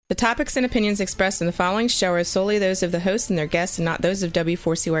The topics and opinions expressed in the following show are solely those of the host and their guests and not those of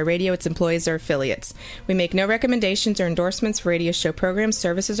W4CY Radio, its employees, or affiliates. We make no recommendations or endorsements for radio show programs,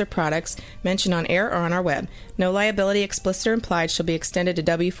 services, or products mentioned on air or on our web. No liability, explicit or implied, shall be extended to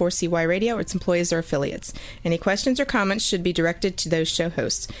W4CY Radio or its employees or affiliates. Any questions or comments should be directed to those show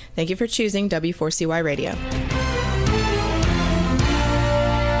hosts. Thank you for choosing W4CY Radio.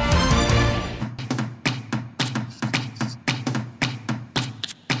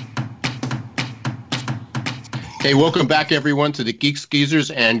 Hey, welcome back, everyone, to the Geeks, Geezers,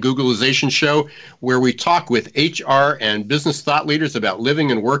 and Googlization Show, where we talk with HR and business thought leaders about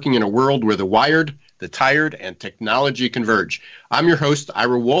living and working in a world where the wired, the tired, and technology converge. I'm your host,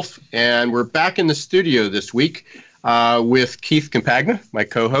 Ira Wolf, and we're back in the studio this week with Keith Campagna, my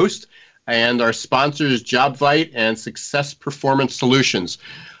co-host, and our sponsors, JobVite and Success Performance Solutions.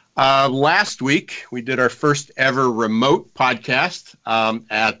 Last week, we did our first ever remote podcast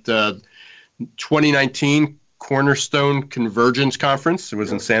at 2019 Cornerstone Convergence Conference. It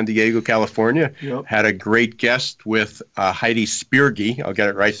was in San Diego, California. Yep. Had a great guest with Heidi Spierge. I'll get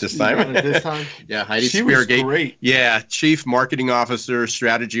it right this time. Yeah, Heidi Spierge. She was great. Yeah, Chief Marketing Officer,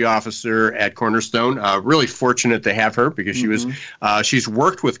 Strategy Officer at Cornerstone. Really fortunate to have her because she was. She's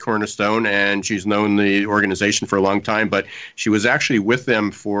worked with Cornerstone and she's known the organization for a long time, but she was actually with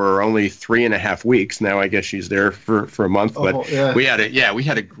them for only 3.5 weeks. Now I guess she's there for a month. But we had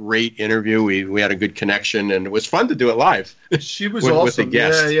a great interview. We had a good connection, and it was fun to do it live. She was awesome. With the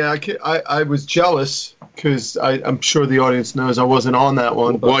guest. I was jealous because I'm sure the audience knows I wasn't on that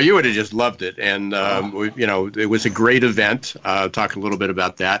one. But. Well, you would have just loved it, and it was a great event. Talk a little bit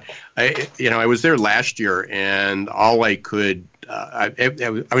about that. I was there last year, and all I could. I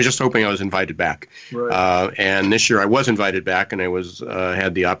was just hoping I was invited back, right. And this year I was invited back, and I was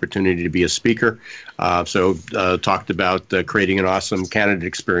had the opportunity to be a speaker. So talked about creating an awesome candidate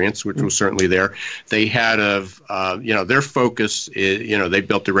experience, which was certainly there. They had their focus is, they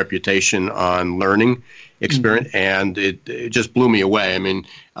built a reputation on learning experience, and it just blew me away. I mean,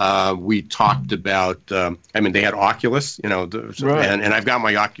 we talked about, they had Oculus, right. and I've got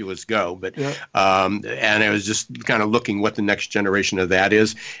my Oculus Go, but and I was just kind of looking what the next generation of that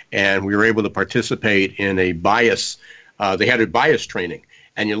is, and we were able to participate in a bias. They had a bias training,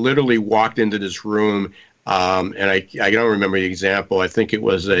 and you literally walked into this room. And I don't remember the example. I think it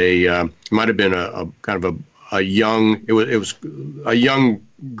was it might have been a kind of a young. It was a young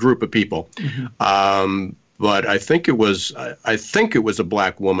group of people. But I think it was a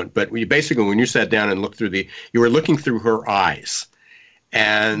black woman. But basically, when you sat down and looked through you were looking through her eyes.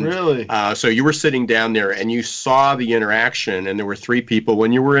 And really? So you were sitting down there and you saw the interaction, and there were 3 people.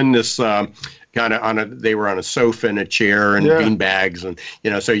 When you were in this they were on a sofa and a chair and bean bags, and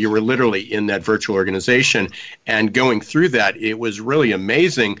so you were literally in that virtual organization and going through that. It was really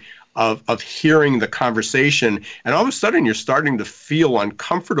amazing of hearing the conversation, and all of a sudden you're starting to feel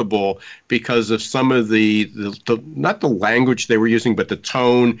uncomfortable because of some of the not the language they were using, but the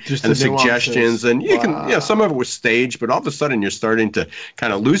tone just and the suggestions, and you can some of it was staged, but all of a sudden you're starting to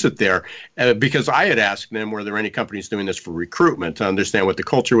kind of lose it there because I had asked them, were there any companies doing this for recruitment to understand what the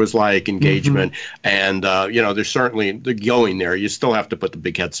culture was like, engagement, and there's certainly the going there. You still have to put the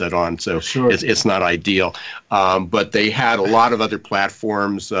big headset on, so it's not ideal, but they had a lot of other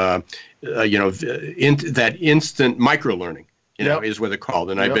platforms. That instant micro-learning, is what they're called.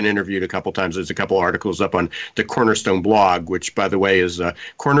 And I've been interviewed a couple times. There's a couple articles up on the Cornerstone blog, which, by the way, is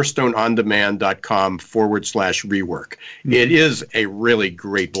cornerstoneondemand.com/rework. It is a really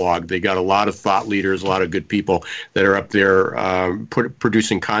great blog. They got a lot of thought leaders, a lot of good people that are up there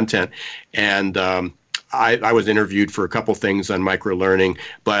producing content. And I was interviewed for a couple things on micro-learning,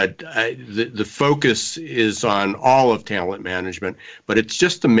 but the focus is on all of talent management. But it's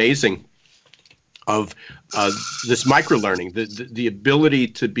just amazing of this micro-learning, the ability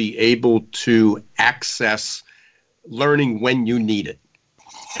to be able to access learning when you need it.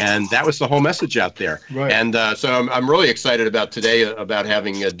 And that was the whole message out there. Right. And so I'm really excited about today about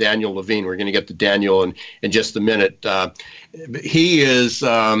having Daniel Levine. We're going to get to Daniel in just a minute. He is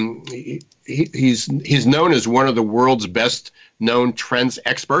he's known as one of the world's best known trends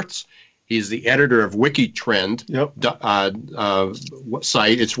experts. He's the editor of Wikitrend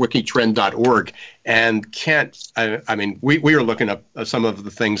site. It's wikitrend.org. And Kent, we were looking up some of the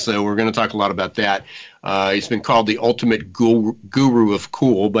things, so we're going to talk a lot about that. He's been called the ultimate guru of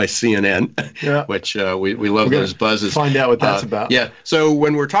cool by CNN, which we love those buzzes. Find out what that's about. Yeah. So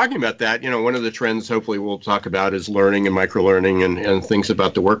when we're talking about that, one of the trends hopefully we'll talk about is learning and micro-learning and things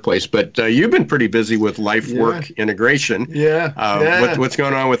about the workplace. But you've been pretty busy with life-work integration. What's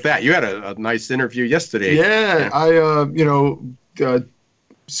going on with that? You had a nice interview yesterday. I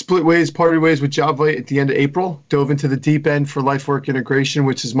split ways, parted ways with JobVite at the end of April, dove into the deep end for life work integration,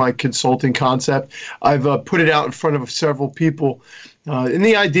 which is my consulting concept. I've put it out in front of several people. And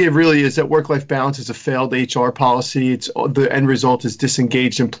the idea really is that work-life balance is a failed HR policy. The end result is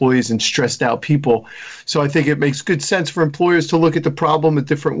disengaged employees and stressed out people. So I think it makes good sense for employers to look at the problem a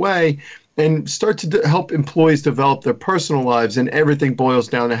different way and start to help employees develop their personal lives. And everything boils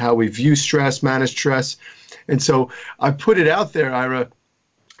down to how we view stress, manage stress. And so I put it out there, Ira.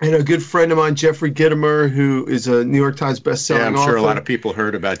 And a good friend of mine, Jeffrey Gitomer, who is a New York Times bestselling author. Yeah, I'm sure a lot of people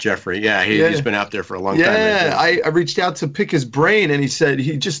heard about Jeffrey. Yeah, he's been out there for a long time. Yeah, I reached out to pick his brain, and he said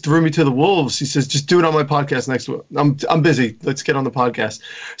he just threw me to the wolves. He says, just do it on my podcast next week. I'm busy. Let's get on the podcast.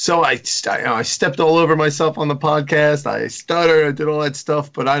 So I stepped all over myself on the podcast. I stuttered. I did all that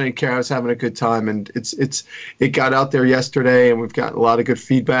stuff, but I didn't care. I was having a good time, and it got out there yesterday, and we've gotten a lot of good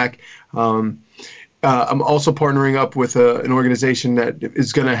feedback. I'm also partnering up with an organization that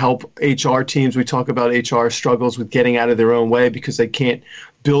is going to help HR teams. We talk about HR struggles with getting out of their own way because they can't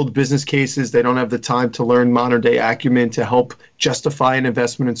build business cases. They don't have the time to learn modern day acumen to help justify an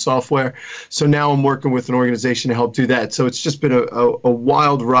investment in software. So now I'm working with an organization to help do that. So it's just been a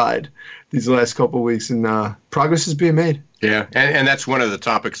wild ride these last couple of weeks, and progress is being made. Yeah, and that's one of the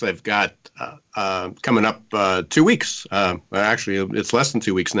topics I've got coming up 2 weeks. Actually, it's less than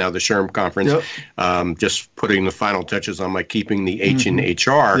 2 weeks now, the SHRM conference. Yep. Just putting the final touches on my keeping the H in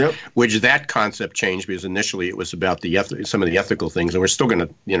HR, yep. Which that concept changed because initially it was about some of the ethical things, and we're still going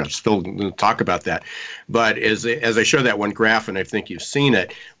to talk about that. But as I show that one graph, and I think you've seen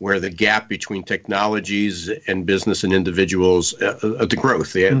it, where the gap between technologies and business and individuals, the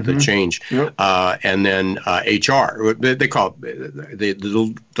growth, the change, yep. And then HR, they call it, the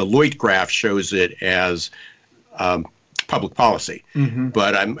Deloitte graph shows it as public policy. Mm-hmm.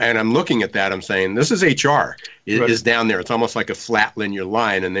 But I'm looking at that, I'm saying this is HR is down there. It's almost like a flat linear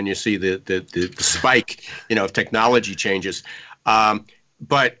line, and then you see the spike, of technology changes.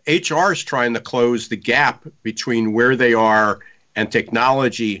 But HR is trying to close the gap between where they are and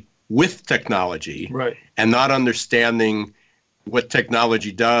technology with technology, right. And not understanding what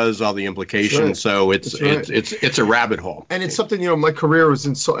technology does, all the implications. Right. So it's a rabbit hole. And it's something, my career was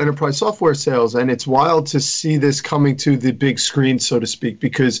in enterprise software sales, and it's wild to see this coming to the big screen, so to speak,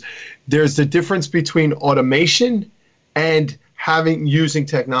 because there's the difference between automation and using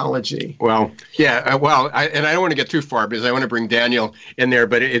technology. Well, yeah, I don't want to get too far because I want to bring Daniel in there,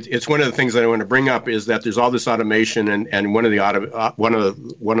 but it's one of the things that I want to bring up is that there's all this automation, and one of the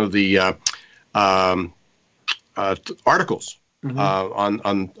articles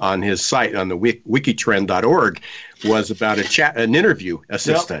mm-hmm. on his site on the wikitrend.org was about an interview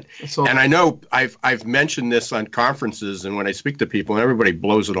assistant. Yep. And I know I've mentioned this on conferences, and when I speak to people, and everybody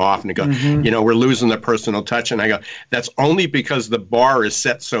blows it off, and they go, mm-hmm. We're losing the personal touch. And I go, that's only because the bar is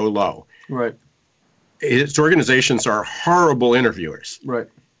set so low. Right. Its organizations are horrible interviewers. Right.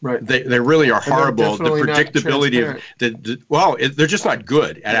 Right. They really are horrible. The predictability of they're just not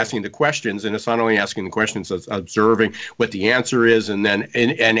good at asking the questions, and it's not only asking the questions, it's observing what the answer is, and then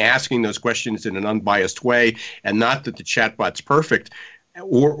and asking those questions in an unbiased way, and not that the chatbot's perfect,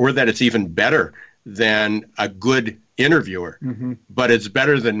 or that it's even better than a good interviewer, mm-hmm. but it's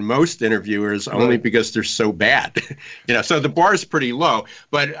better than most interviewers only because they're so bad. So the bar is pretty low,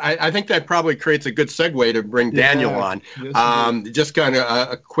 but I think that probably creates a good segue to bring Daniel on. Yes, just kind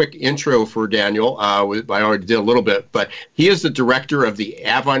of a quick intro for Daniel. I already did a little bit, but he is the director of the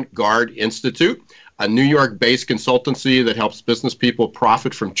Avant-Garde Institute, a New York-based consultancy that helps business people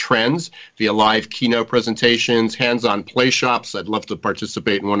profit from trends via live keynote presentations, hands-on play shops. I'd love to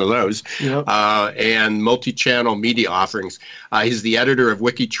participate in one of those. Yep. And multi-channel media offerings. He's the editor of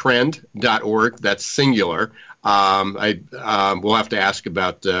wikitrend.org. That's singular. We'll have to ask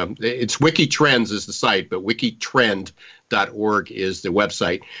about it's Wikitrends is the site, but wikitrend.org is the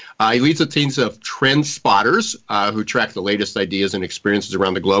website. He leads a team of trend spotters who track the latest ideas and experiences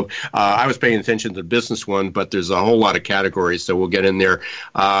around the globe. I was paying attention to the business one, but there's a whole lot of categories, so we'll get in there.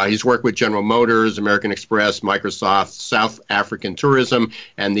 He's worked with General Motors, American Express, Microsoft, South African Tourism,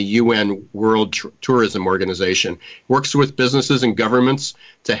 and the UN World Tourism Organization. Works with businesses and governments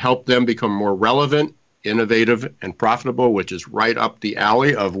to help them become more relevant, innovative, and profitable, which is right up the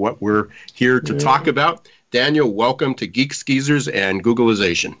alley of what we're here to talk about. Daniel, welcome to Geek Skeezers and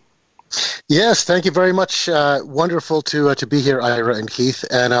Googleization. Yes, thank you very much. Wonderful to be here, Ira and Keith.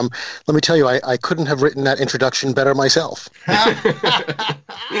 And let me tell you, I couldn't have written that introduction better myself.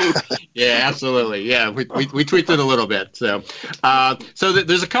 Yeah, absolutely. Yeah, we tweaked it a little bit. So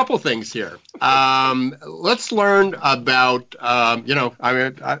there's a couple things here. Let's learn about. I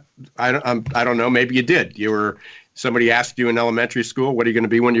don't know. Maybe you did. You were somebody asked you in elementary school, what are you going to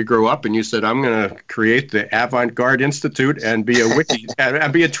be when you grow up? And you said, I'm going to create the Avant-Garde Institute and be a wiki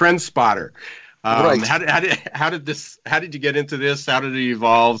and be a trend spotter. Right. How did you get into this? How did it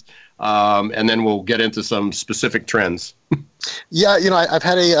evolve? And then we'll get into some specific trends. Yeah, I've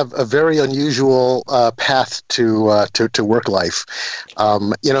had a very unusual path to work life.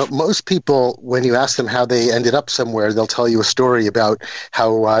 Most people, when you ask them how they ended up somewhere, they'll tell you a story about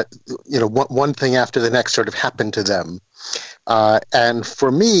how one thing after the next sort of happened to them. And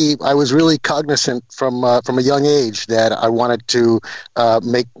for me, I was really cognizant from a young age that I wanted to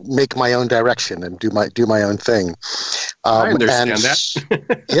make my own direction and do my own thing. I understand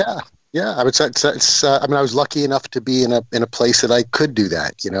that. Yeah. I would say I was lucky enough to be in a place that I could do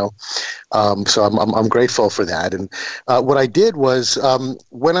that. So I'm grateful for that. And what I did was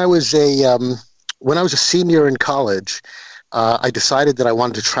when I was a senior in college, I decided that I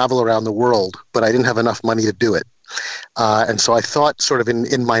wanted to travel around the world, but I didn't have enough money to do it. And so I thought, sort of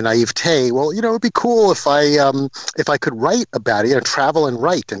in my naivete, well, it would be cool if I could write about it, travel and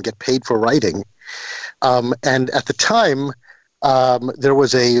write and get paid for writing. And at the time, there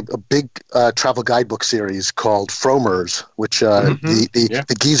was a big travel guidebook series called Frommer's, which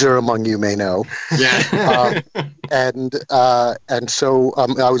the geezer among you may know. Yeah. And so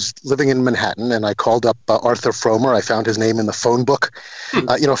I was living in Manhattan, and I called up Arthur Frommer. I found his name in the phone book.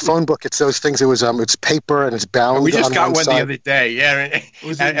 Phone book. It's those things. It's paper and it's bound. We just on got one side. the other day. Yeah.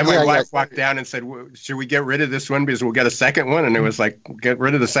 And my wife walked down and said, "Should we get rid of this one because we'll get a second one?" And it was like, "Get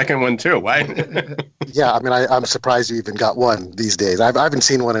rid of the second one too." Why? Yeah. I'm surprised you even got one these days. I haven't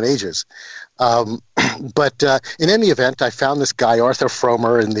seen one in ages. But in any event, I found this guy Arthur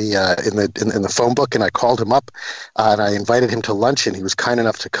Frommer in the phone book, and I called him up, and I invited him to lunch, and he was kind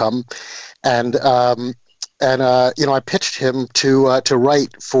enough to come, and I pitched him to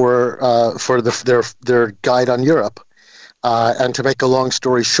write for their guide on Europe. And to make a long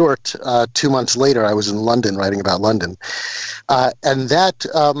story short, 2 months later, I was in London writing about London. And that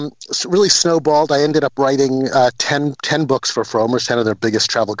really snowballed. I ended up writing 10 books for Frommer's, 10 of their biggest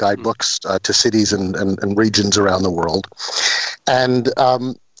travel guidebooks to cities and regions around the world. And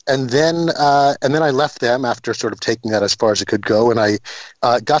then I left them after sort of taking that as far as it could go. And I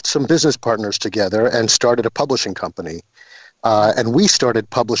got some business partners together and started a publishing company. And we started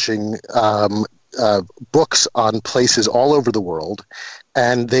publishing books on places all over the world,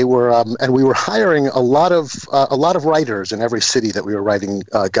 and we were hiring a lot of writers in every city that we were writing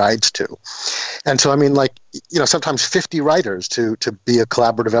guides to, and so sometimes 50 writers to be a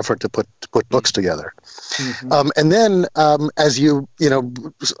collaborative effort to put books together. Mm-hmm. And then as you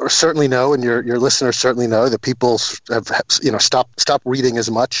certainly know, and your listeners certainly know, that people have stopped reading as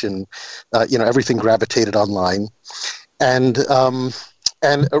much, and everything gravitated online, and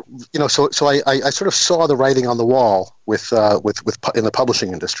so I sort of saw the writing on the wall with in the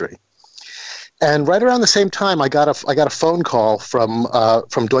publishing industry, and right around the same time I got a phone call from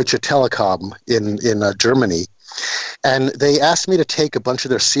Deutsche Telekom in Germany, and they asked me to take a bunch of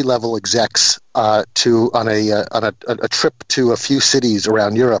their C-level execs on a trip to a few cities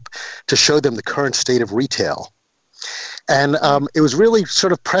around Europe to show them the current state of retail. And it was really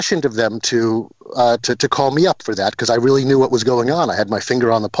sort of prescient of them to call me up for that, because I really knew what was going on. I had my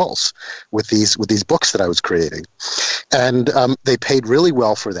finger on the pulse with these books that I was creating, and they paid really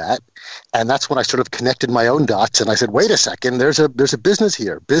well for that. And that's when I sort of connected my own dots, and I said, "Wait a second, there's a business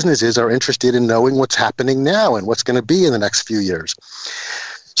here. Businesses are interested in knowing what's happening now and what's going to be in the next few years."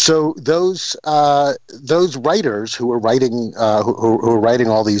 So those writers who were writing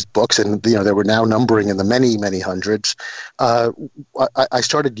all these books, and they were now numbering in the many hundreds, I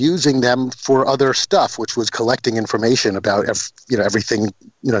started using them for other stuff, which was collecting information about everything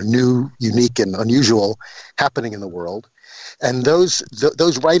new, unique, and unusual happening in the world. And those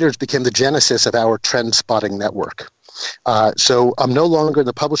writers became the genesis of our trend spotting network. So I'm no longer in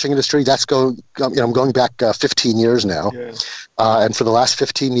the publishing industry. I'm going back 15 years now. Yeah. And for the last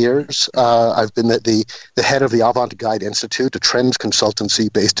 15 years, I've been the head of the Avant-Garde Institute, a trends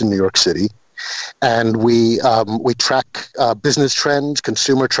consultancy based in New York City. And we track business trends,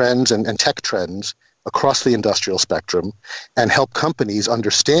 consumer trends, and tech trends across the industrial spectrum, and help companies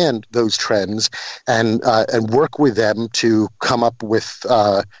understand those trends and work with them to come up with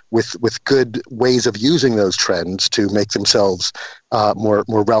good ways of using those trends to make themselves more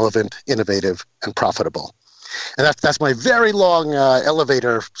relevant, innovative, and profitable. And that's my very long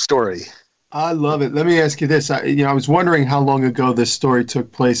elevator story. I love it. Let me ask you this. I was wondering how long ago this story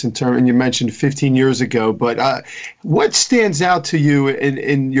took place and you mentioned 15 years ago, but what stands out to you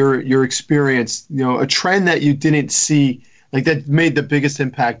in your experience, a trend that you didn't see, like that made the biggest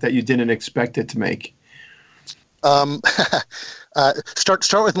impact that you didn't expect it to make?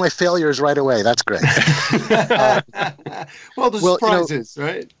 Start with my failures right away. That's great. Surprises,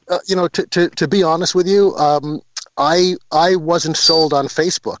 right? To be honest with you, I wasn't sold on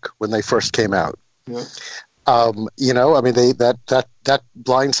Facebook when they first came out. Yeah. That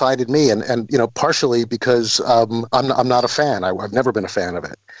blindsided me, and partially because I'm not a fan. I've never been a fan of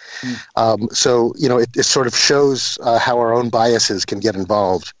it. So it sort of shows how our own biases can get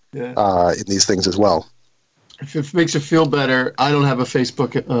involved in these things as well. If it makes you feel better, I don't have a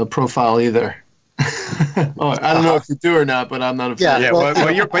Facebook profile either. I don't know if you do or not, but I'm not a fan.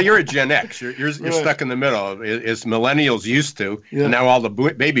 You're a Gen X. You're stuck in the middle. As millennials used to, and now all the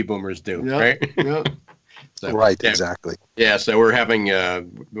baby boomers do, right? Yeah. So, right, exactly. Yeah, so we're having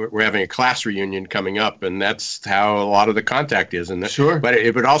a class reunion coming up, and that's how a lot of the contact is. And sure, but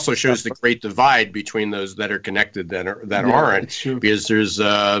it also shows the great divide between those that are connected that aren't. Because there's,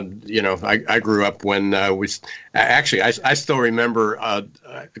 I grew up when I still remember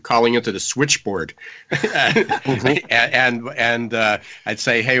calling into the switchboard, and I'd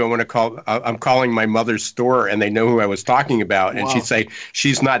say, hey, I'm calling my mother's store, and they know who I was talking about, and she'd say,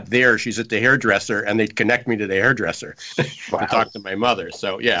 she's not there, she's at the hairdresser, and they'd connect me to the hairdresser to talk to my mother.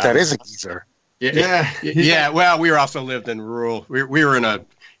 So yeah, that is a geezer. Yeah. Well, we also lived in rural. We were in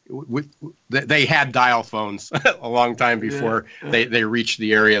they had dial phones a long time before they reached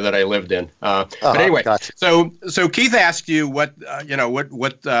the area that I lived in. But anyway, gotcha. So Keith asked you what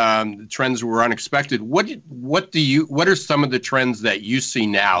trends were unexpected. What are some of the trends that you see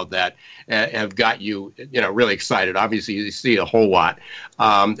now that have got you really excited? Obviously, you see a whole lot,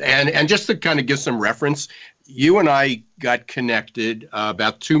 and just to kind of give some reference. You and I got connected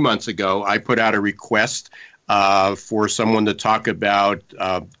about 2 months ago. I put out a request for someone to talk about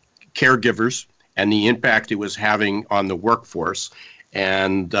caregivers and the impact it was having on the workforce.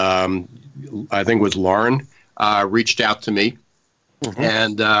 And I think it was Lauren reached out to me.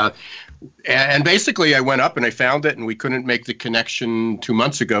 Mm-hmm. And basically I went up and I found it, and we couldn't make the connection 2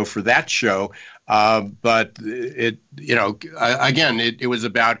 months ago for that show. But it was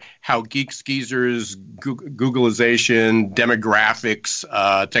about how Geeks Geezers, Googleization, demographics,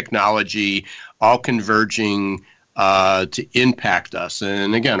 technology, all converging to impact us.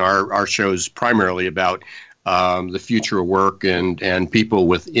 And again, our show is primarily about the future of work and people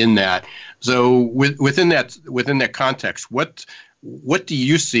within that. So within that context, what do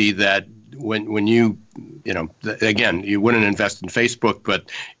you see that when you again, you wouldn't invest in Facebook, but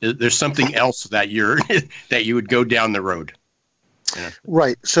there's something else that that you would go down the road?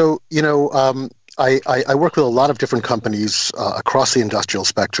 Right. So, I work with a lot of different companies across the industrial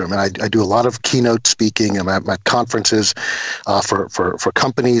spectrum, and I do a lot of keynote speaking. I'm at conferences for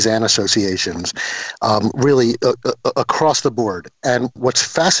companies and associations, really across the board. And what's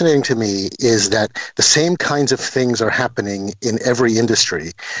fascinating to me is that the same kinds of things are happening in every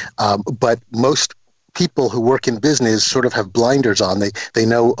industry, but most people who work in business sort of have blinders on. They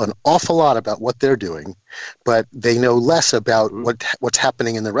know an awful lot about what they're doing, but they know less about what's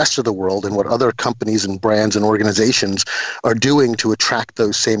happening in the rest of the world and what other companies and brands and organizations are doing to attract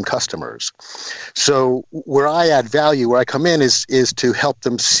those same customers. So where I add value, where I come in is to help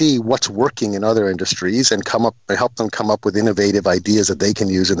them see what's working in other industries and help them come up with innovative ideas that they can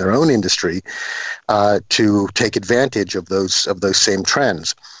use in their own industry to take advantage of those same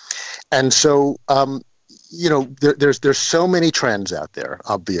trends. And so, there's so many trends out there,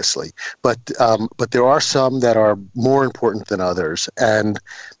 obviously, but there are some that are more important than others. And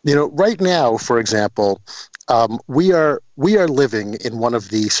right now, for example, we are living in one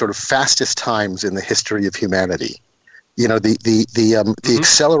of the sort of fastest times in the history of humanity. The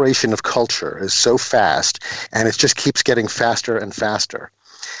acceleration of culture is so fast, and it just keeps getting faster and faster.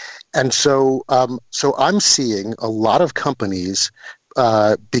 And so I'm seeing a lot of companies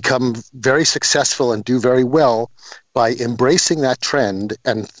become very successful and do very well by embracing that trend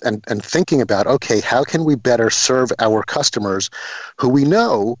and thinking about, okay, how can we better serve our customers who we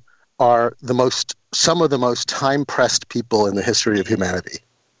know are some of the most time-pressed people in the history of humanity.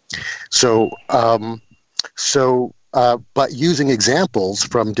 But using examples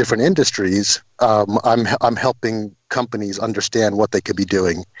from different industries, I'm helping companies understand what they could be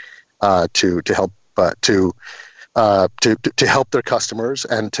doing to help to help their customers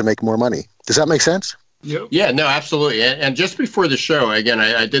and to make more money. Does that make sense? Yep. Yeah, no, absolutely. And just before the show, again,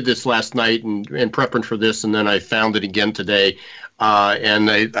 I did this last night and prepping for this, and then I found it again today. and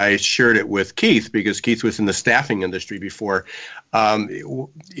I shared it with Keith because Keith was in the staffing industry before.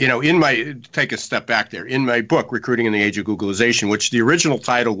 Take a step back there. In my book, Recruiting in the Age of Globalization, which the original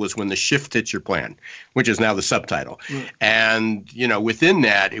title was When the Shift Hits Your Plan, which is now the subtitle. And, within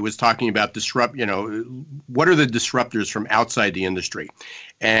that, it was talking about what are the disruptors from outside the industry?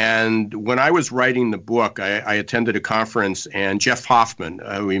 And when I was writing the book, I attended a conference, and Jeff Hoffman,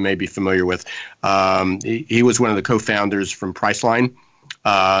 who you may be familiar with, he was one of the co-founders from Priceline.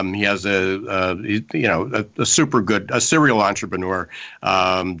 He has a super good serial entrepreneur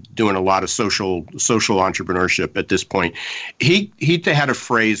doing a lot of social entrepreneurship at this point. He had a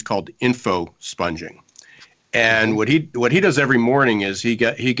phrase called info sponging. And what he does every morning is he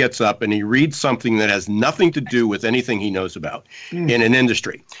gets up and he reads something that has nothing to do with anything he knows about in an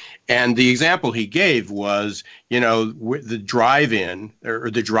industry. And the example he gave was, the drive-in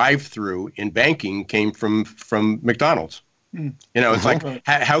or the drive-through in banking came from McDonald's. It's like,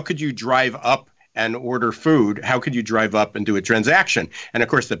 how could you drive up and order food? How could you drive up and do a transaction? And of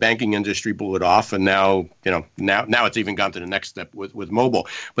course, the banking industry blew it off, and now it's even gone to the next step with mobile.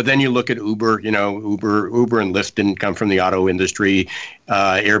 But then you look at Uber. Uber and Lyft didn't come from the auto industry.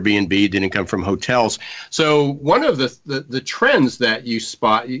 Airbnb didn't come from hotels. So one of the trends that you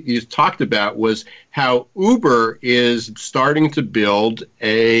talked about was how Uber is starting to build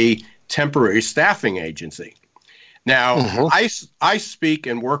a temporary staffing agency. Now, I speak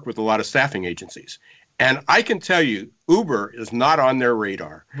and work with a lot of staffing agencies, and I can tell you Uber is not on their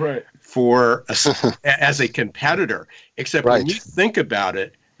radar as a competitor, except when you think about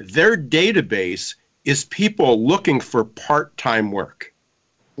it, their database is people looking for part-time work,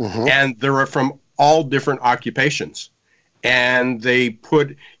 and they're from all different occupations. And they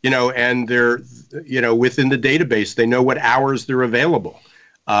put, and they're, within the database, they know what hours they're available.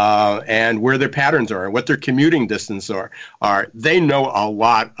 And where their patterns are and what their commuting distance are. They know a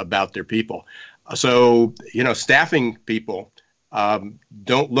lot about their people. So, staffing people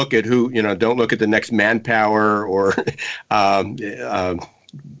don't look at don't look at the next Manpower or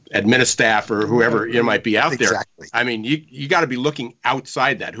Administaff or whoever might be out there. I mean, you got to be looking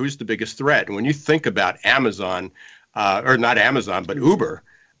outside that. Who's the biggest threat? And when you think about Amazon, or not Amazon, but Uber,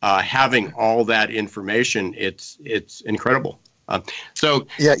 having all that information, it's incredible. By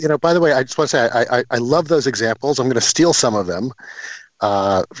the way, I just want to say I love those examples. I'm going to steal some of them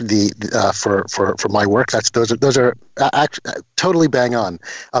for my work. Those are totally bang on,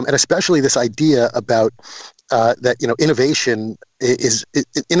 and especially this idea about that innovation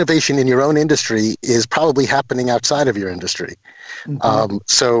innovation in your own industry is probably happening outside of your industry. You're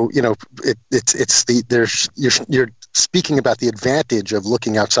speaking about the advantage of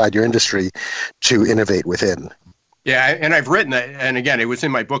looking outside your industry to innovate within. Yeah, and I've written that, and again, it was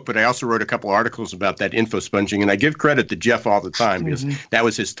in my book, but I also wrote a couple articles about that info sponging, and I give credit to Jeff all the time because that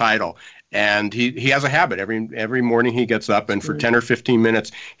was his title. And he has a habit. Every morning he gets up, and for 10 or 15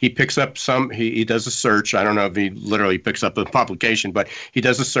 minutes, he picks up he does a search. I don't know if he literally picks up a publication, but he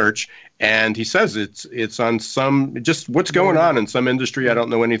does a search, and he says it's on just what's going on in some industry I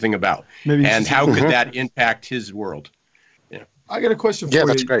don't know anything about. And how could that impact his world? Yeah. I got a question for you. Yeah,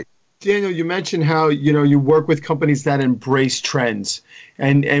 that's great. Daniel, you mentioned how you work with companies that embrace trends,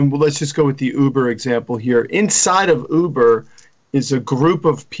 and let's just go with the Uber example here. Inside of Uber is a group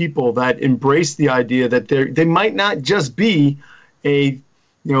of people that embrace the idea that they might not just be a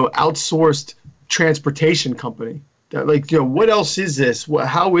outsourced transportation company. What else is this?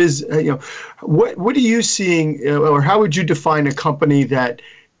 How is what are you seeing, or how would you define a company that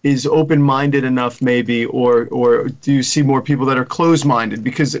is open-minded enough, maybe, or do you see more people that are closed-minded?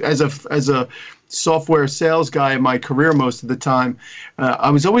 Because as a software sales guy in my career, most of the time, I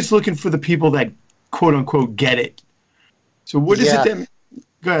was always looking for the people that quote unquote get it. So what is it that?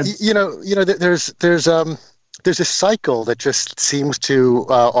 Go ahead. There's a cycle that just seems to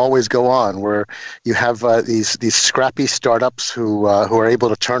always go on, where you have these scrappy startups who are able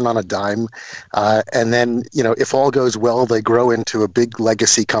to turn on a dime, and then if all goes well, they grow into a big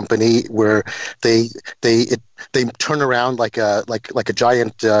legacy company where they turn around like a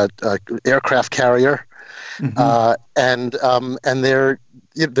giant aircraft carrier, and their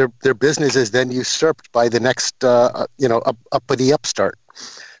business is then usurped by the next uppity upstart.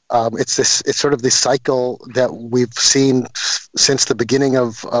 It's sort of the cycle that we've seen since the beginning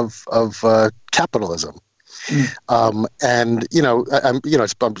of capitalism. It's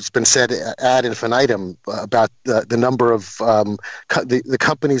been said ad infinitum about the number of the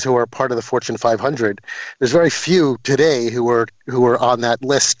companies who are part of the Fortune 500. There's very few today who were on that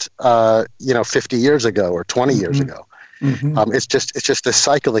list 50 years ago or 20 years ago. Mm-hmm. It's just a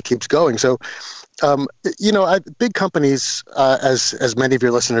cycle that keeps going. So, big companies, as many of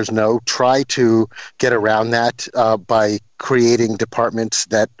your listeners know, try to get around that by creating departments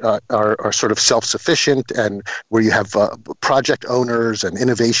that are sort of self-sufficient and where you have project owners and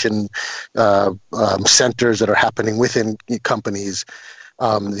innovation centers that are happening within companies.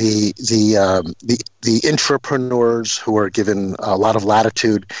 The intrapreneurs who are given a lot of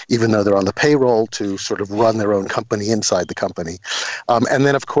latitude, even though they're on the payroll, to sort of run their own company inside the company. And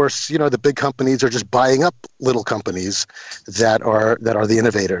then, of course, the big companies are just buying up little companies that are the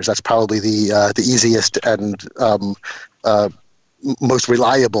innovators. That's probably the easiest and most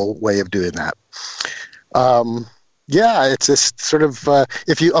reliable way of doing that. It's this sort of I'll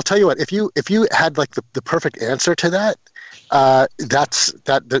tell you what, if you had like the perfect answer to that,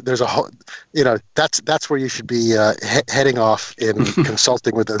 there's a whole, that's where you should be heading off in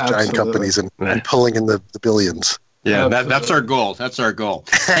consulting with those giant companies and pulling in the billions. Yeah, that's our goal. That's our goal.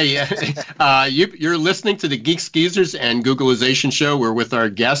 Hey, you're listening to the Geeks, Geezers, and Googlization show. We're with our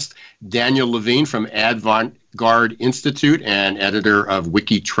guest, Daniel Levine from Avant-Garde Institute and editor of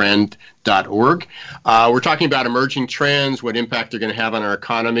Wikitrend.org. We're talking about emerging trends, what impact they're going to have on our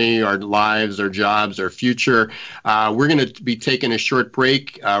economy, our lives, our jobs, our future. We're going to be taking a short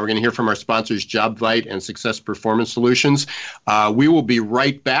break. We're going to hear from our sponsors, JobVite and Success Performance Solutions. We will be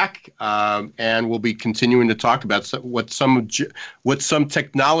right back, and we'll be continuing to talk about what some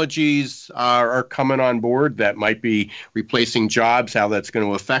technologies are coming on board that might be replacing jobs, how that's going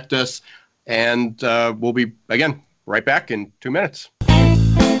to affect us. And we'll be, again, right back in 2 minutes.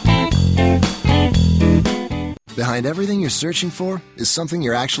 Behind everything you're searching for is something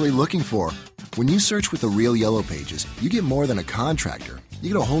you're actually looking for. When you search with the Real Yellow Pages, you get more than a contractor.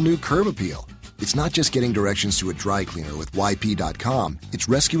 You get a whole new curb appeal. It's not just getting directions to a dry cleaner with YP.com. It's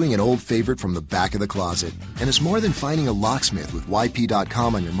rescuing an old favorite from the back of the closet. And it's more than finding a locksmith with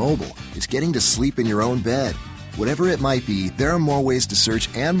YP.com on your mobile. It's getting to sleep in your own bed. Whatever it might be, there are more ways to search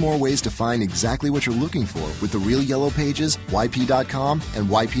and more ways to find exactly what you're looking for with the Real Yellow Pages, YP.com, and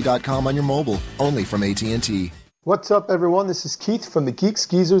YP.com on your mobile, only from AT&T. What's up, everyone? This is Keith from the Geeks,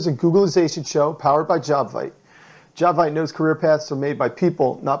 Geezers, and Googlization show, powered by JobVite. JobVite knows career paths are made by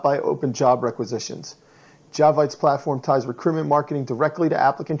people, not by open job requisitions. JobVite's platform ties recruitment marketing directly to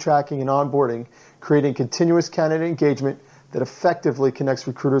applicant tracking and onboarding, creating continuous candidate engagement that effectively connects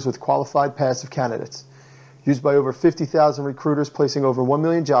recruiters with qualified passive candidates. Used by over 50,000 recruiters placing over 1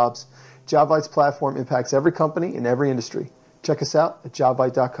 million jobs, JobVite's platform impacts every company in every industry. Check us out at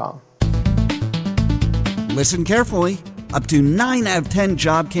jobvite.com. Listen carefully. Up to 9 out of 10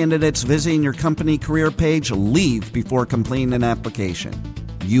 job candidates visiting your company career page leave before completing an application.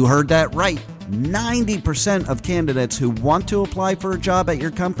 You heard that right. 90% of candidates who want to apply for a job at your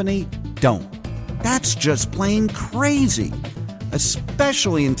company don't. That's just plain crazy,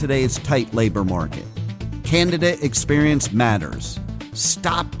 especially in today's tight labor market. Candidate experience matters.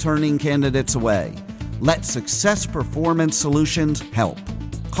 Stop turning candidates away. Let Success Performance Solutions help.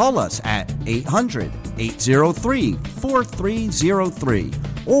 Call us at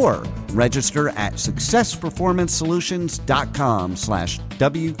 800-803-4303 or register at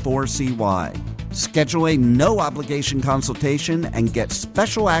successperformancesolutions.com/W4CY. Schedule a no-obligation consultation and get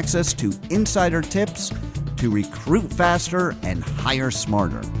special access to insider tips to recruit faster and hire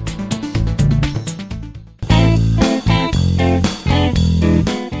smarter.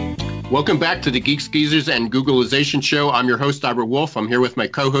 Welcome back to the Geeks, Geezers, and Googlization show. I'm your host, Ira Wolf. I'm here with my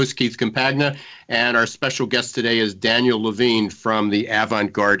co-host, Keith Campagna, and our special guest today is Daniel Levine from the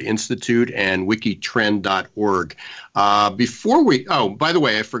Avant-Garde Institute and Wikitrend.org. By the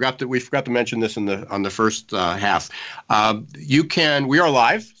way, we forgot to mention this on the first half. We are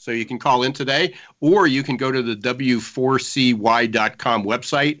live, so you can call in today, or you can go to the W4CY.com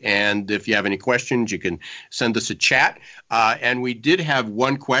website, and if you have any questions, you can send us a chat. And we did have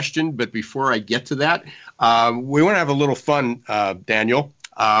one question, but before I get to that, we want to have a little fun, Daniel,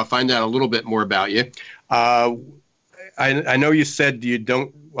 find out a little bit more about you. I know you said you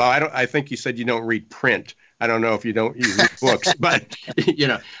don't, I think you said you don't read print. I don't know if you don't use books, but,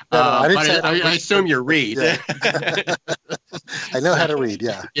 I assume you read. Yeah. I know how to read,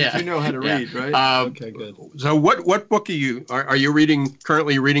 yeah. You know how to read, right? Okay, good. So what book are you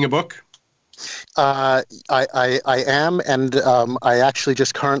currently reading a book? I am, and I actually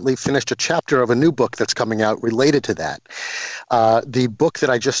just currently finished a chapter of a new book that's coming out related to that. The book that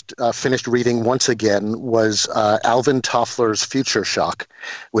I just finished reading once again was Alvin Toffler's Future Shock,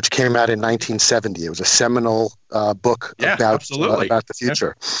 which came out in 1970. It was a seminal book about the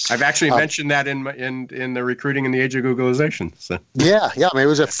future. Yeah. I've actually mentioned that in the Recruiting in the Age of Globalization. So. Yeah. I mean, it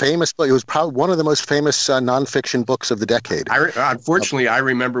was a famous book. It was probably one of the most famous nonfiction books of the decade. Unfortunately, I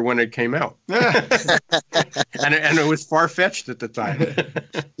remember when it came out, and it was far-fetched at the time.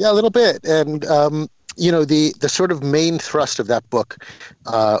 Yeah, a little bit, and. The sort of main thrust of that book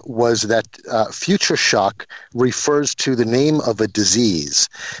was that future shock refers to the name of a disease.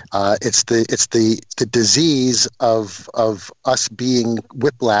 It's the disease of us being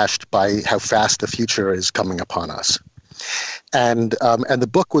whiplashed by how fast the future is coming upon us. And the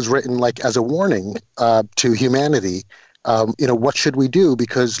book was written like as a warning to humanity. What should we do?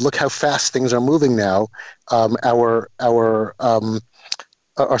 Because look how fast things are moving now.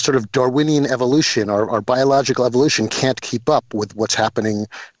 Our sort of Darwinian evolution, our biological evolution can't keep up with what's happening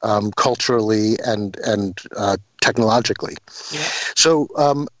culturally and technologically. Yeah. So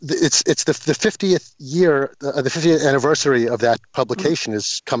it's the 50th year, the 50th anniversary of that publication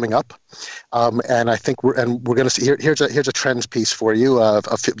is coming up, and I think we're going to see here's a trends piece for you of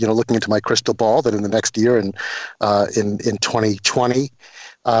looking into my crystal ball that in the next year in 2020.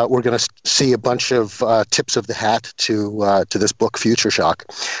 We're going to see a bunch of tips of the hat to this book, Future Shock.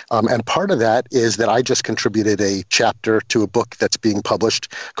 And part of that is that I just contributed a chapter to a book that's being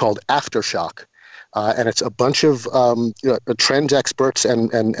published called Aftershock. And it's a bunch of trend experts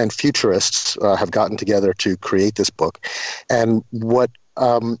and futurists have gotten together to create this book. And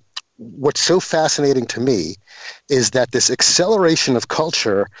what's so fascinating to me is that this acceleration of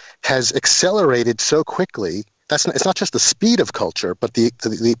culture has accelerated so quickly. It's not just the speed of culture, but the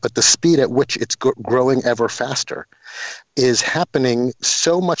speed at which it's growing ever faster is happening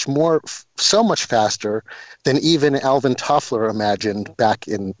so much faster than even Alvin Toffler imagined back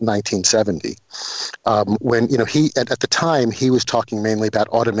in 1970. When he at the time he was talking mainly about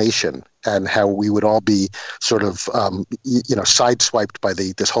automation and how we would all be sort of sideswiped by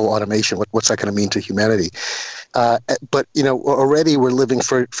this whole automation. What's that going to mean to humanity? But already we're living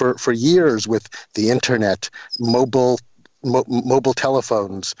for years with the internet, mobile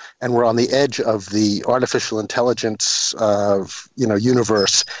telephones, and we're on the edge of the artificial intelligence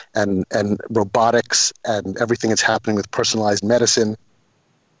universe and robotics and everything that's happening with personalized medicine.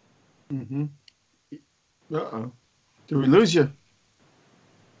 Mm-hmm. Uh-oh. Did we lose you?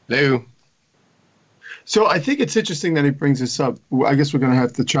 Hello. So I think it's interesting that he brings this up. I guess we're going to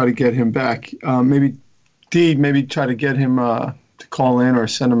have to try to get him back. Maybe try to get him to call in or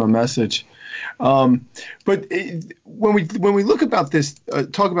send him a message. But when we look about this,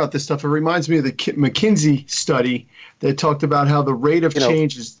 talk about this stuff, it reminds me of the McKinsey study that talked about how the rate of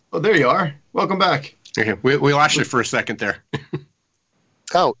change is. Oh, there you are. Welcome back. Okay. We lost you for a second there.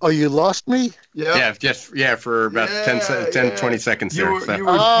 Oh, you lost me? Yeah. Yeah, for about 10, 20 seconds there.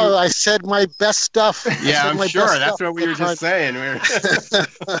 I said my best stuff. Yeah, I'm sure. That's what we were just saying.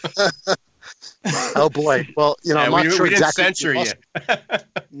 Oh boy! Well, I'm not sure we didn't exactly. Censor you.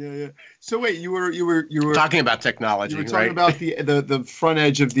 Yeah. So wait, you were talking about technology, right? You were talking about the front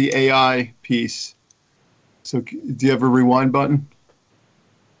edge of the AI piece. So do you have a rewind button?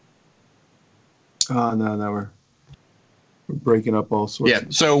 No, we're breaking up all sorts. Yeah.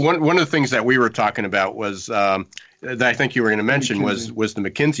 So one of the things that we were talking about was that I think you were going to mention was the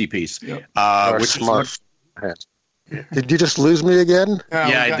McKinsey piece, yep. Which smart. Did you just lose me again?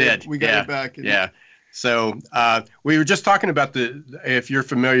 Yeah, I did. We got it back. Yeah. So we were just talking about if you're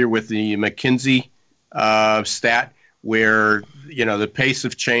familiar with the McKinsey stat, where the pace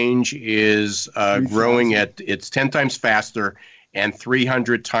of change is growing it's 10 times faster and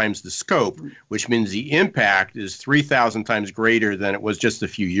 300 times the scope, which means the impact is 3,000 times greater than it was just a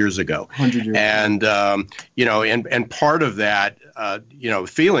few years ago. 100 years. And and part of that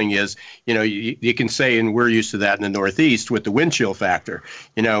feeling is you can say, and we're used to that in the Northeast with the wind chill factor.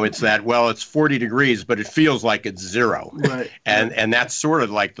 It's that it's 40 degrees, but it feels like it's zero. Right. And that's sort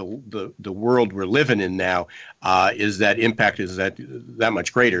of like the world we're living in now. Is that impact is that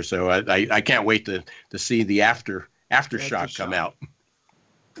much greater? So I can't wait to see the aftershock come out.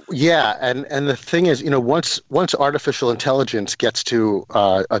 Yeah, and the thing is, once artificial intelligence gets to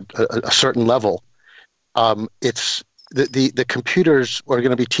a certain level, it's the computers are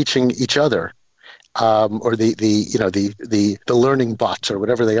going to be teaching each other, or the learning bots or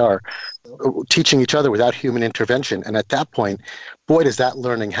whatever they are, teaching each other without human intervention. And at that point, boy, does that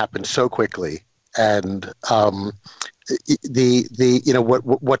learning happen so quickly. And what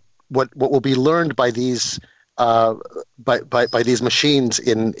will be learned by these by these machines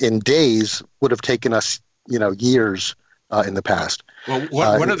in days would have taken us years in the past. Well,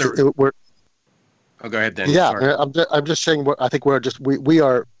 one of the Oh, go ahead, Dan. Yeah, Sorry. I'm just saying. I think we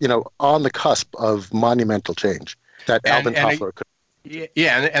are on the cusp of monumental change that Alvin Toffler could.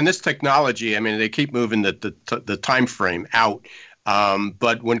 Yeah, and this technology, I mean, they keep moving the time frame out.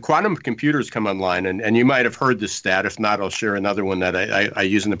 But when quantum computers come online, and you might have heard this stat, if not, I'll share another one that I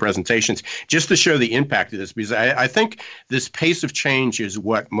use in the presentations, just to show the impact of this, because I think this pace of change is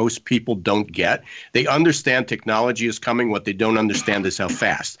what most people don't get. They understand technology is coming. What they don't understand is how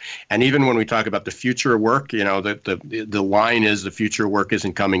fast. And even when we talk about the future of work, the line is the future of work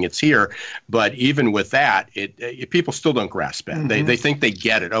isn't coming, it's here. But even with that, people still don't grasp it. Mm-hmm. They think they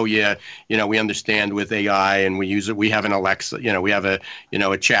get it. Oh, yeah, we understand with AI and we use it. We have an Alexa, we have a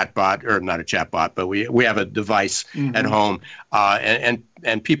chat bot, or not a chat bot, but we have a device at home,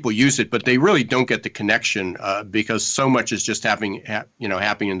 and people use it, but they really don't get the connection because so much is just happening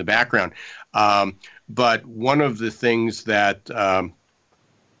in the background. But one of the things that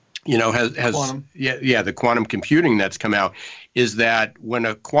has the quantum computing that's come out is that when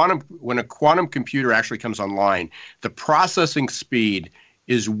a quantum computer actually comes online, the processing speed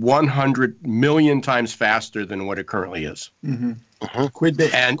is 100 million times faster than what it currently is. Mm-hmm. Quid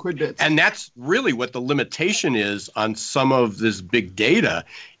bits. And that's really what the limitation is on some of this big data,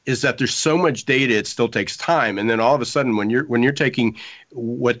 is that there's so much data, it still takes time. And then all of a sudden, when you're taking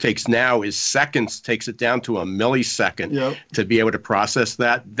what takes now is seconds, takes it down to a millisecond to be able to process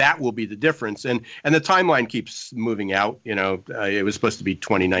that will be the difference. And the timeline keeps moving out. It was supposed to be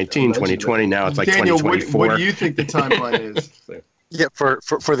 2019, 2020. Now it's like Daniel, 2024. What do you think the timeline is? Yeah, for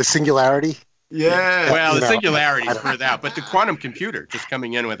the singularity. Yeah. Well, the singularity is further out, but the quantum computer, just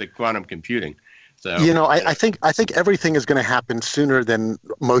coming in with the quantum computing. So I think everything is going to happen sooner than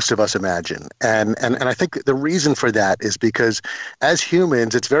most of us imagine, and I think the reason for that is because as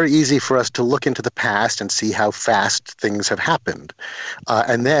humans, it's very easy for us to look into the past and see how fast things have happened,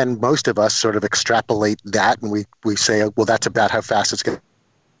 and then most of us sort of extrapolate that, and we say, well, that's about how fast it's going to.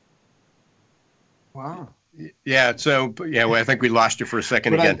 Wow. Yeah. So I think we lost you for a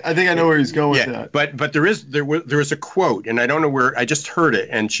second again. I think I know where he's going with that. But there is a quote, and I don't know where. I just heard it,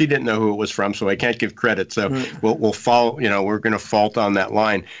 and she didn't know who it was from, so I can't give credit. So we'll fall. We're going to fault on that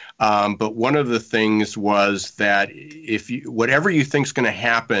line. But one of the things was that whatever you think is going to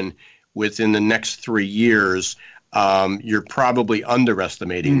happen within the next 3 years, you're probably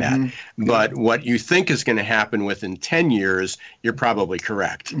underestimating that. But what you think is going to happen within 10 years, you're probably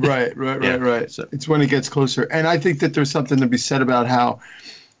correct. Right. So it's when it gets closer. And I think that there's something to be said about how,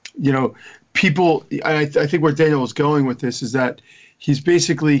 people, I think where Daniel was going with this is that he's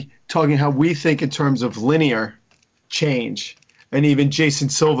basically talking how we think in terms of linear change. And even Jason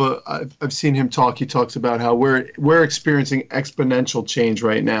Silva, I've seen him talk. He talks about how we're experiencing exponential change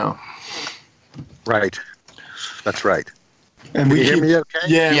right now. Right. That's right. And Can you hear me okay?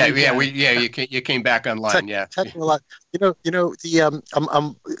 Yeah. You came back online. The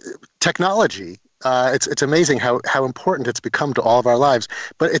technology. It's amazing how important it's become to all of our lives,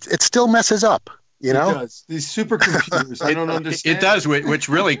 but it still messes up. It does. These supercomputers, I don't understand. It does, which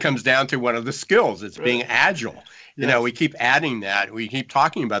really comes down to one of the skills. It's being agile. Yes. We keep adding that. We keep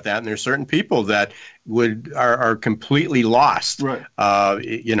talking about that, and there's certain people that are completely lost. Right.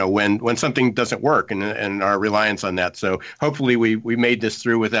 When something doesn't work, and our reliance on that. So hopefully we made this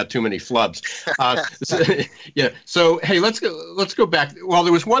through without too many flubs. So hey, let's go back. Well,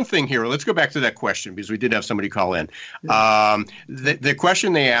 there was one thing here. Let's go back to that question because we did have somebody call in. The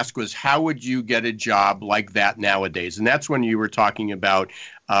question they asked was, how would you get a job like that nowadays? And that's when you were talking about.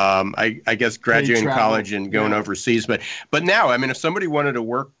 I guess graduating college and going overseas, but now, I mean, if somebody wanted to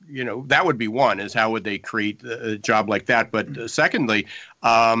work, that would be one. Is how would they create a job like that? But secondly,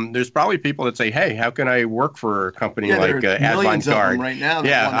 there's probably people that say, "Hey, how can I work for a company like Avantgarde right now?"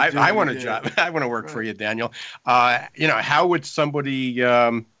 I want a job. I want to work for you, Daniel. How would somebody,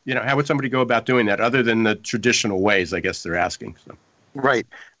 go about doing that other than the traditional ways? I guess they're asking. So. Right.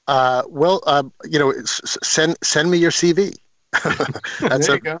 Send me your CV. That's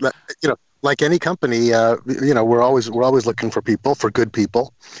like any company, we're always looking for people, for good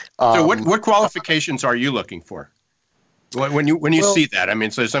people. So what qualifications are you looking for? When you see that, I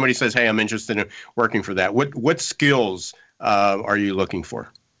mean, so somebody says, "Hey, I'm interested in working for that." What skills are you looking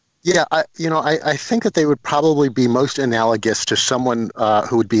for? Yeah, I think that they would probably be most analogous to someone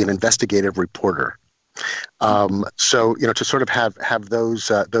who would be an investigative reporter. So to sort of have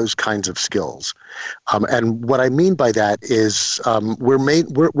those kinds of skills, and what I mean by that is we're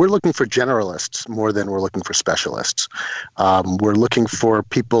looking for generalists more than we're looking for specialists. We're looking for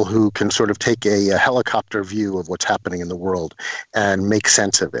people who can sort of take a helicopter view of what's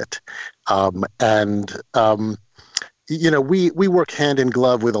we work hand in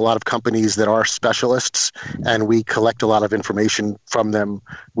glove with a lot of companies that are specialists, and we collect a lot of information from them.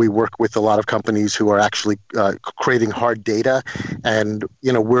 We work with a lot of companies who are actually creating hard data, and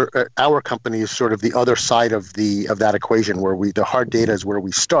our company is sort of the other side of that equation, where the hard data is where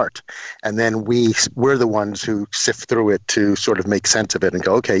we start, and then we're the ones who sift through it to sort of make sense of it and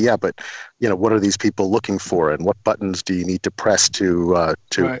go, okay, yeah, but what are these people looking for, and what buttons do you need to press to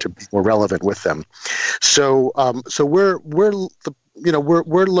be more relevant with them? So we're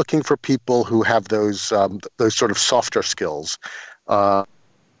looking for people who have those sort of softer skills. Wow.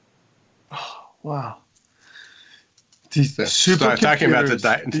 These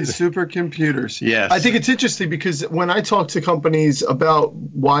supercomputers. Yes. I think it's interesting because when I talk to companies about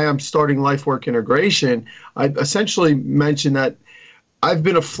why I'm starting life-work integration, I essentially mention that I've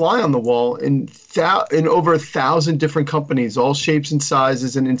been a fly on the wall in over 1,000 different companies, all shapes and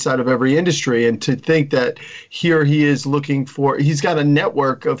sizes, and inside of every industry. And to think that here he is he's got a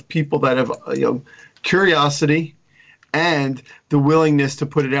network of people that have curiosity and the willingness to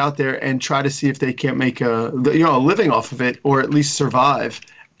put it out there and try to see if they can't make a living off of it, or at least survive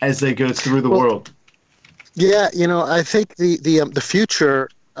as they go through the world. Yeah, I think the future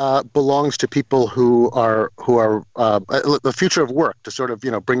belongs to people who are the future of work, to sort of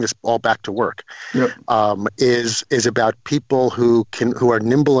bring this all back to work. Yep. Is about people who are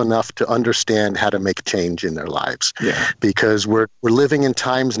nimble enough to understand how to make change in their lives. Yeah. Because we're living in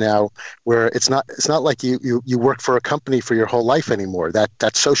times now where it's not like you work for a company for your whole life anymore.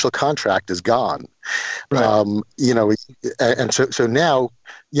 That social contract is gone. Right. And so now,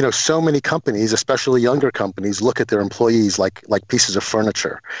 so many companies, especially younger companies, look at their employees like pieces of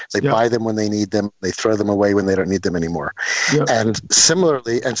furniture. They buy them when they need them. They throw them away when they don't need them anymore. Yep. And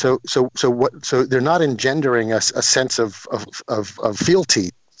similarly, and so they're not engendering a sense of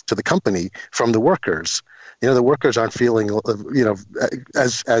fealty to the company from the workers. The workers aren't feeling,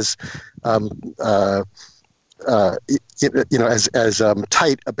 as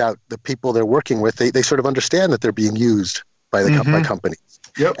tight about the people they're working with. They sort of understand that they're being used by by companies.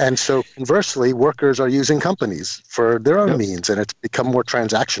 Yep. And so conversely, workers are using companies for their own means, and it's become more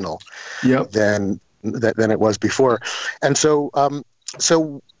transactional than it was before. And so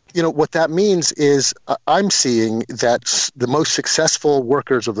what that means is I'm seeing that the most successful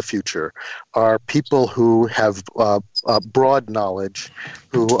workers of the future are people who have broad knowledge,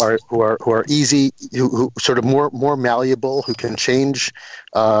 who are easy, who sort of more malleable, who can change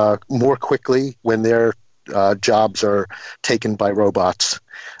more quickly when their jobs are taken by robots,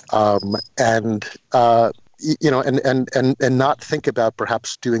 and not think about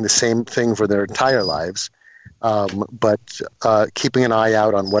perhaps doing the same thing for their entire lives. But keeping an eye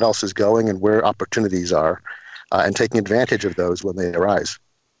out on what else is going and where opportunities are, and taking advantage of those when they arise.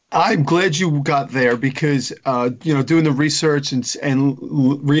 I'm glad you got there because, doing the research and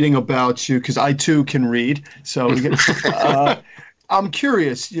reading about you, because I too can read. So I'm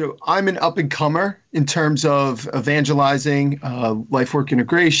curious, I'm an up-and-comer in terms of evangelizing, life-work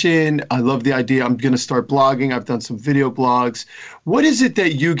integration. I love the idea. I'm going to start blogging. I've done some video blogs. What is it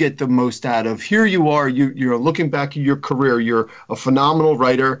that you get the most out of? Here you are, you're looking back at your career. You're a phenomenal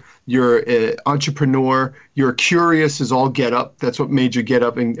writer. You're an entrepreneur. You're curious as all get up. That's what made you get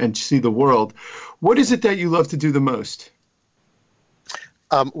up and see the world. What is it that you love to do the most?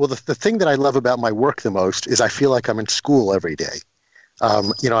 Well, the thing that I love about my work the most is I feel like I'm in school every day.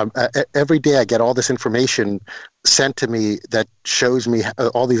 Every day I get all this information sent to me that shows me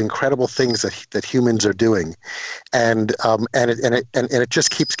all these incredible things that humans are doing, and it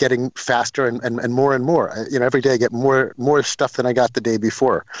just keeps getting faster and more and more. Every day I get more stuff than I got the day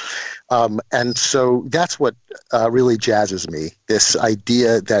before, and so that's what really jazzes me. This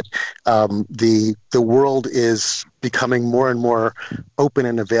idea that the world is becoming more and more open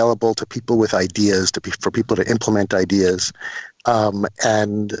and available to people with ideas, for people to implement ideas.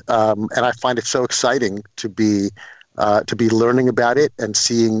 And I find it so exciting to be learning about it and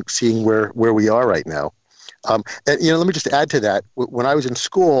seeing where we are right now. And let me just add to that. When I was in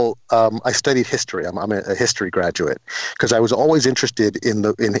school, I studied history. I'm a history graduate because I was always interested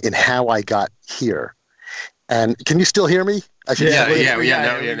in how I got here. And can you still hear me? You're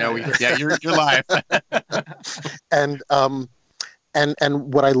live. And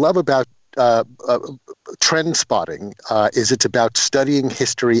what I love about trend spotting is it's about studying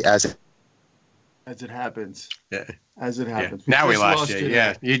history as it happens. Yeah. As it happens. Yeah. Now we lost you.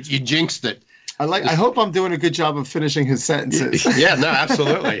 Yeah, you jinxed it. I hope I'm doing a good job of finishing his sentences. Yeah, no,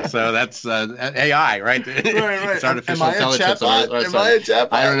 absolutely. So that's AI, right? Right. It's artificial Am intelligence. I a chatbot?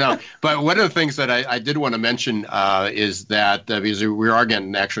 I don't know. But one of the things that I did want to mention is that, because we are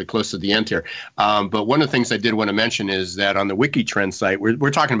getting actually close to the end here, but one of the things I did want to mention is that on the WikiTrend site, we're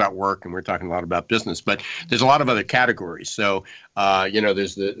talking about work and we're talking a lot about business, but there's a lot of other categories. So,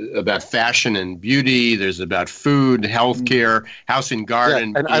 there's about fashion and beauty, there's about food, healthcare, house and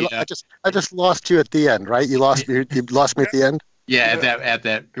garden. Yeah, and I just lost you at the end, right? You lost me at the end. Yeah, at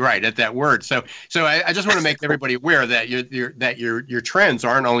that word. So I just want to make everybody aware that your trends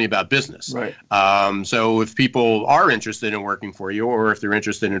aren't only about business. Right. So if people are interested in working for you, or if they're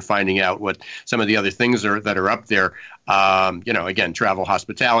interested in finding out what some of the other things that are up there, again, travel,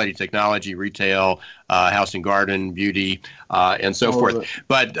 hospitality, technology, retail, house and garden, beauty, and so forth.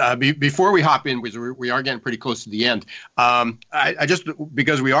 But before we hop in, because we are getting pretty close to the end, I just,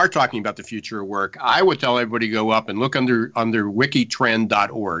 because we are talking about the future of work, I would tell everybody to go up and look under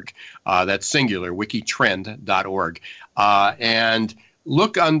wikitrend.org. That's singular, wikitrend.org. And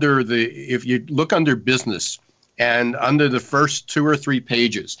look if you look under business, and under the first 2 or 3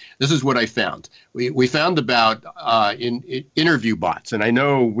 pages, this is what I found. We found about in interview bots. And I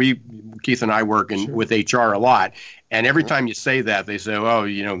know Keith and I work with HR a lot. And every time you say that, they say,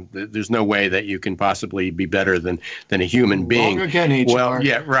 there's no way that you can possibly be better than a human being. Wrong again, HR. Well,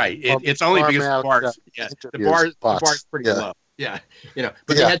 yeah, right. It's only because the bar's pretty low. Yeah,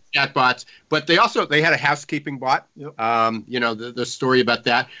 but they had chat bots, but they had a housekeeping bot. Yep. The story about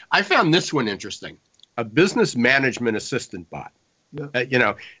that. I found this one interesting. A business management assistant bot, that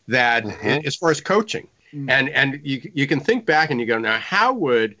as far as coaching, and you can think back and you go, now how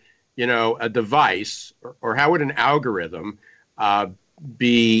would a device or how would an algorithm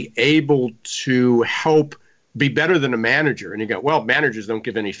be able to help be better than a manager? And you go, well, managers don't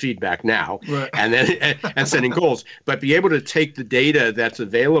give any feedback now, right. and then and setting goals, but be able to take the data that's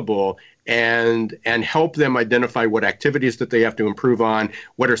available and help them identify what activities that they have to improve on.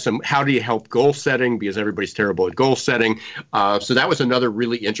 How do you help goal setting? Because everybody's terrible at goal setting. So that was another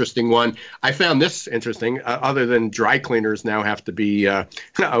really interesting one. I found this interesting. Other than dry cleaners now have to be, I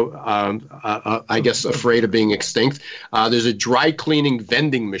guess, afraid of being extinct. There's a dry cleaning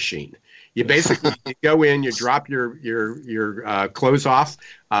vending machine. You basically you go in, you drop your clothes off.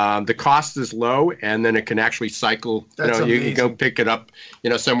 The cost is low, and then it can actually cycle. You go pick it up,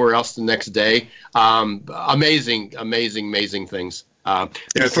 somewhere else the next day. Amazing things.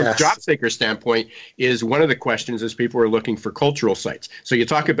 From a job seeker standpoint, is one of the questions is people are looking for cultural sites. So you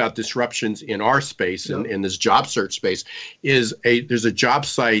talk about disruptions in our space and in this job search space. There's a job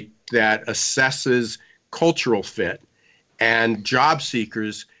site that assesses cultural fit, and job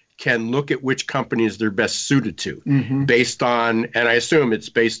seekers can look at which companies they're best suited to based on, and I assume it's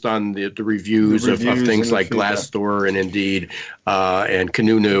based on the reviews of things like Glassdoor and Indeed and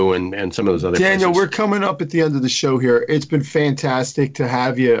Kununu and some of those other Daniel, places. We're coming up at the end of the show here. It's been fantastic to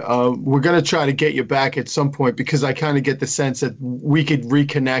have you. We're going to try to get you back at some point, because I kind of get the sense that we could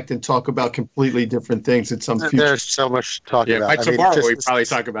reconnect and talk about completely different things at some future. There's so much to talk about. By tomorrow, we probably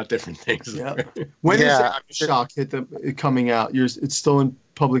talk about different things. Yeah. When is Aftershock coming out? It's still in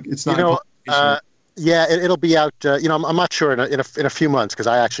public. It's not. It'll be out. I'm not sure in a few months, because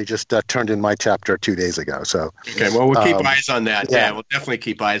I actually just turned in my chapter 2 days ago. So okay, well, we'll keep eyes on that. Yeah, we'll definitely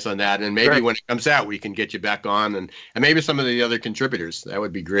keep eyes on that, and maybe when it comes out, we can get you back on, and maybe some of the other contributors. That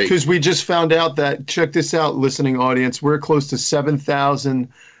would be great. Because we just found out that, check this out, listening audience, we're close to 7,000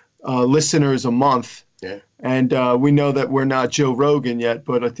 listeners a month. Yeah. And we know that we're not Joe Rogan yet,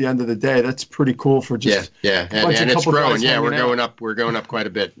 but at the end of the day, that's pretty cool for just and it's growing. Yeah, we're going up. We're going up quite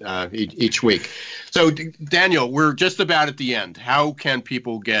a bit each week. So Daniel, we're just about at the end. How can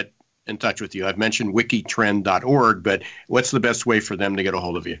people get in touch with you? I've mentioned wikitrend.org, but what's the best way for them to get a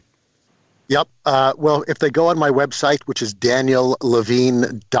hold of you? Yep. Well, if they go on my website, which is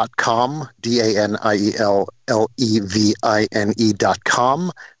daniellevine.com,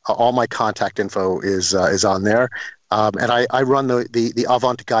 DanielLevine.com, all my contact info is on there. And I run the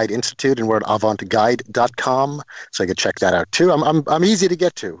Avant Guide Institute, and we're at avantguide.com, so you can check that out too. I'm easy to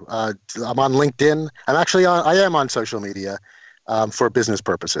get to. I'm on LinkedIn. I am on social media. For business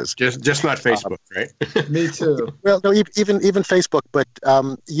purposes, just not Facebook, right? Me too. Well, no, even Facebook. But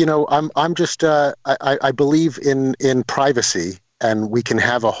I'm just I believe in privacy, and we can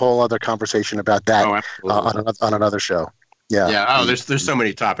have a whole other conversation about that on another show. Yeah. Yeah. Oh, there's so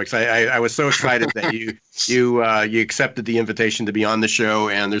many topics. I was so excited that you accepted the invitation to be on the show,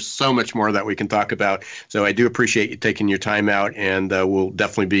 and there's so much more that we can talk about. So I do appreciate you taking your time out, and we'll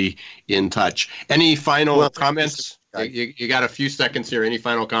definitely be in touch. Any final comments? You got a few seconds here. Any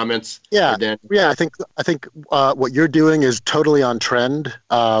final comments? Yeah. I think what you're doing is totally on trend.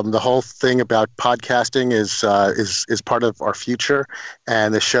 The whole thing about podcasting is part of our future,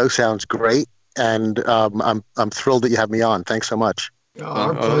 and the show sounds great. And I'm thrilled that you have me on. Thanks so much.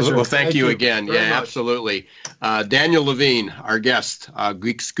 Well, thank you again. Yeah, much. Absolutely. Daniel Levine, our guest,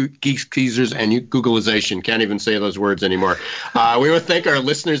 Geeks, Geezers, and Googlization. Can't even say those words anymore. We want to thank our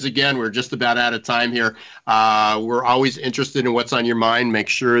listeners again. We're just about out of time here. We're always interested in what's on your mind. Make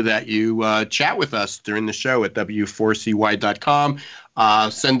sure that you chat with us during the show at w4cy.com.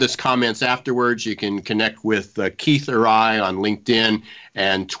 Send us comments afterwards. You can connect with Keith or I on LinkedIn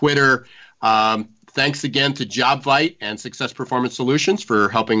and Twitter. Thanks again to JobVite and Success Performance Solutions for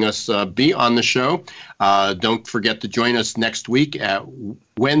helping us be on the show. Don't forget to join us next week at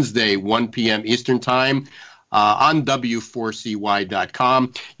Wednesday, 1 p.m. Eastern Time on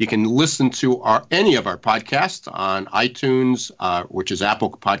w4cy.com. You can listen to any of our podcasts on iTunes, which is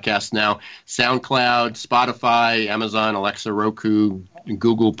Apple Podcasts now, SoundCloud, Spotify, Amazon, Alexa, Roku,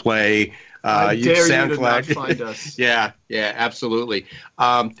 Google Play. I dare you to not find us. Yeah, absolutely.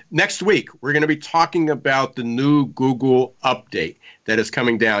 Next week, we're going to be talking about the new Google update that is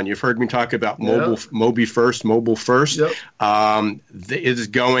coming down. You've heard me talk about mobile first. Yep. It is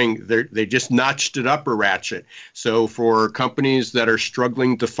going. They just notched it up a ratchet. So for companies that are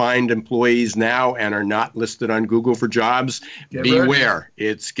struggling to find employees now and are not listed on Google for jobs, beware.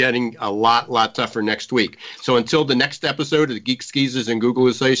 Ready. It's getting a lot tougher next week. So until the next episode of the Geeks, Geezers, and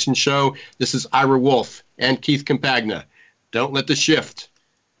Googlization show, this is Ira Wolf and Keith Campagna. Don't let the shift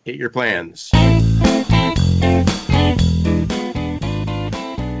hit your plans.